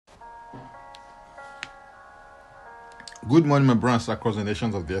Good morning, my brothers across the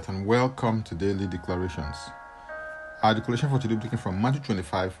nations of the earth, and welcome to Daily Declarations. Our declaration for today is taken from Matthew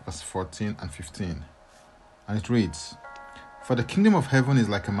 25, verse 14 and 15. And it reads, "For the kingdom of heaven is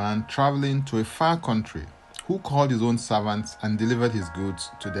like a man traveling to a far country, who called his own servants and delivered his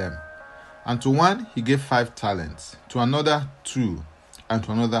goods to them. And to one he gave 5 talents, to another 2, and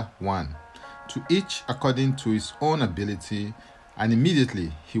to another 1, to each according to his own ability, and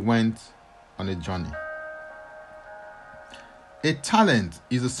immediately he went on a journey." A talent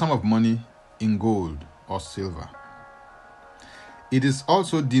is a sum of money in gold or silver. It is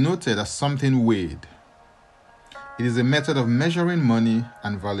also denoted as something weighed. It is a method of measuring money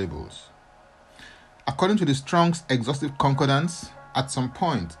and valuables. According to the Strong's Exhaustive Concordance, at some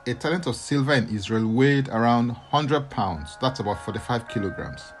point, a talent of silver in Israel weighed around 100 pounds, that's about 45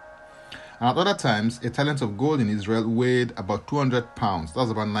 kilograms. And at other times, a talent of gold in Israel weighed about 200 pounds,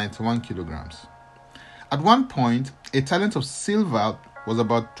 that's about 91 kilograms. At one point, a talent of silver was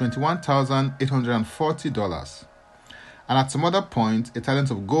about $21,840, and at some other point, a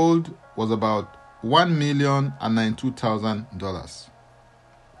talent of gold was about $1,092,000.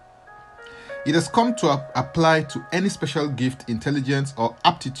 It has come to apply to any special gift, intelligence, or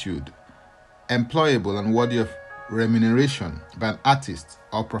aptitude employable and worthy of remuneration by an artist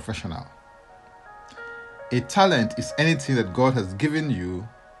or professional. A talent is anything that God has given you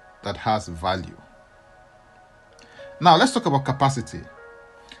that has value. Now, let's talk about capacity.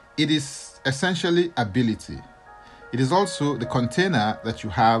 It is essentially ability. It is also the container that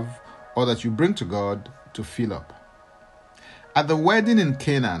you have or that you bring to God to fill up. At the wedding in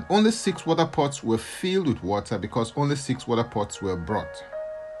Canaan, only 6 water pots were filled with water because only 6 water pots were brought.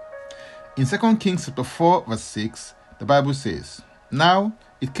 In 2 Kings chapter 4, verse 6, the Bible says, "Now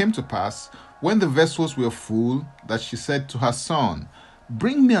it came to pass, when the vessels were full, that she said to her son,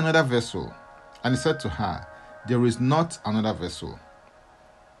 'Bring me another vessel.' And he said to her, 'There is not another vessel.'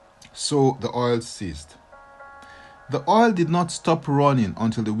 So the oil ceased." The oil did not stop running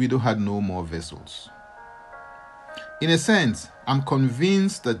until the widow had no more vessels. In a sense, I'm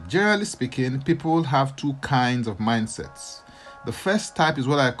convinced that generally speaking, people have 2 kinds of mindsets. The first type is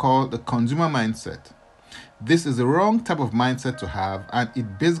what I call the consumer mindset. This is the wrong type of mindset to have, and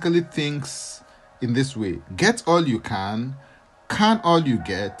it basically thinks in this way: get all you can all you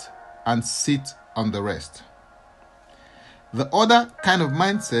get, and sit on the rest. The other kind of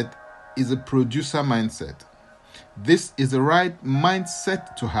mindset is a producer mindset. This is the right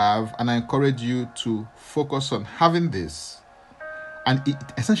mindset to have, and I encourage you to focus on having this. And it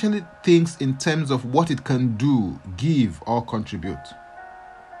essentially thinks in terms of what it can do, give, or contribute.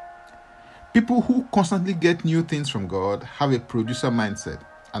 People who constantly get new things from God have a producer mindset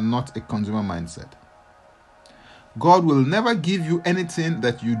and not a consumer mindset. God will never give you anything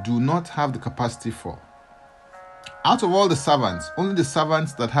that you do not have the capacity for. Out of all the servants, only the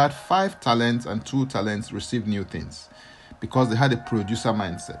servants that had 5 talents and 2 talents received new things because they had a producer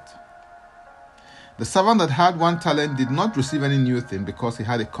mindset. The servant that had 1 talent did not receive any new thing because he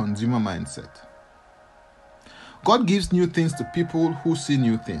had a consumer mindset. God gives new things to people who see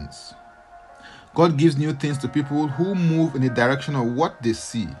new things. God gives new things to people who move in the direction of what they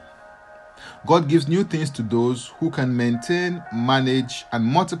see. God gives new things to those who can maintain, manage, and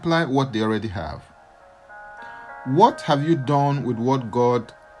multiply what they already have. What have you done with what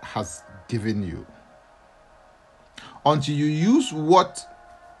God has given you? Until you use what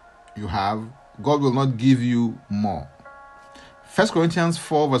you have, God will not give you more. 1 Corinthians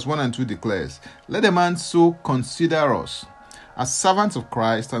 4 verse 1 and 2 declares, "Let a man so consider us, as servants of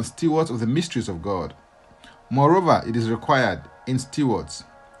Christ and stewards of the mysteries of God. Moreover, it is required in stewards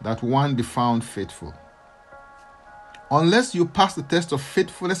that one be found faithful." Unless you pass the test of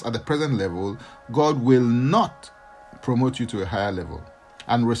faithfulness at the present level, God will not promote you to a higher level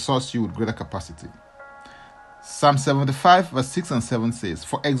and resource you with greater capacity. Psalm 75 verse 6 and 7 says,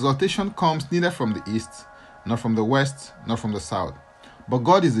 "For exaltation comes neither from the east, nor from the west, nor from the south. But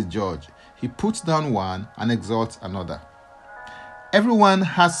God is the judge. He puts down one and exalts another." Everyone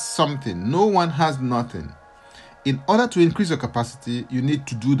has something. No one has nothing. In order to increase your capacity, you need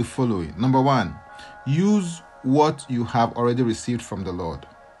to do the following. Number 1, use what you have already received from the Lord.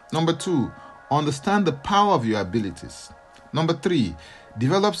 Number 2, understand the power of your abilities. Number 3,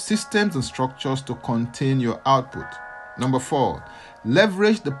 develop systems and structures to contain your output. Number 4,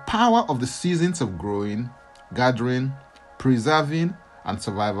 leverage the power of the seasons of growing, gathering, preserving, and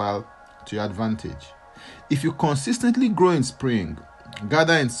survival to your advantage. If you consistently grow in spring,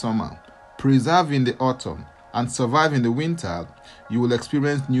 gather in summer, preserve in the autumn, and survive in the winter, you will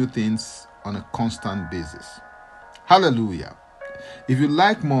experience new things on a constant basis. Hallelujah. If you'd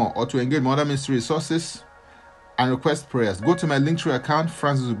like more or to engage more other ministry resources, and request prayers, go to my Linktree account,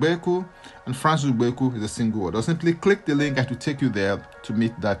 Francis Ugbeku, and Francis Ugbeku is a single word. Or simply click the link and it will take you there to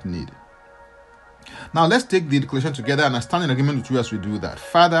meet that need. Now let's take the declaration together, and I stand in agreement with you as we do that.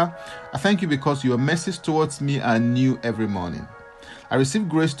 Father, I thank you because your mercies towards me are new every morning. I receive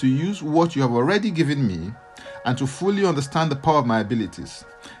grace to use what you have already given me and to fully understand the power of my abilities.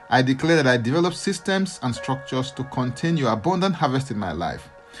 I declare that I develop systems and structures to contain your abundant harvest in my life.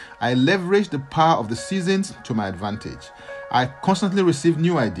 I leverage the power of the seasons to my advantage. I constantly receive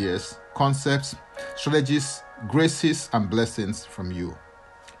new ideas, concepts, strategies, graces, and blessings from you.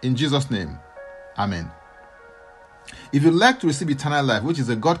 In Jesus' name, amen. If you'd like to receive eternal life, which is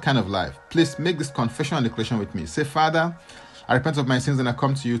a God kind of life, please make this confession and declaration with me. Say, Father, I repent of my sins and I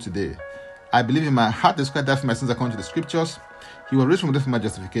come to you today. I believe in my heart that Christ died for my sins according to the scriptures. He was raised from the dead for my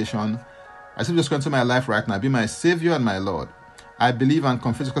justification. I receive Jesus Christ into my life right now. Be my Savior and my Lord. I believe and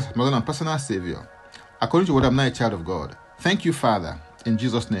confess Jesus Christ as my Lord and personal Savior. According to what I'm now a child of God. Thank you, Father. In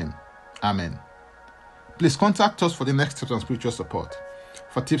Jesus' name, amen. Please contact us for the next steps on spiritual support.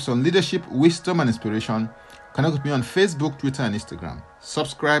 For tips on leadership, wisdom, and inspiration, connect with me on Facebook, Twitter, and Instagram.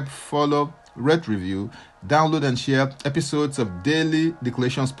 Subscribe, follow, rate, review, download, and share episodes of Daily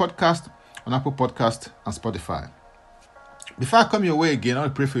Declarations podcast on Apple Podcast and Spotify. Before I come your way again, I will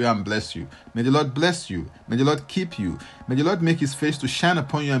pray for you and bless you. May the Lord bless you. May the Lord keep you. May the Lord make his face to shine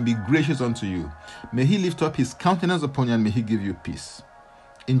upon you and be gracious unto you. May he lift up his countenance upon you and may he give you peace.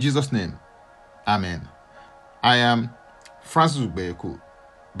 In Jesus' name, amen. I am Francis Ugbeku.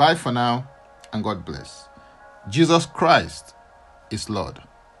 Bye for now, and God bless. Jesus Christ is Lord.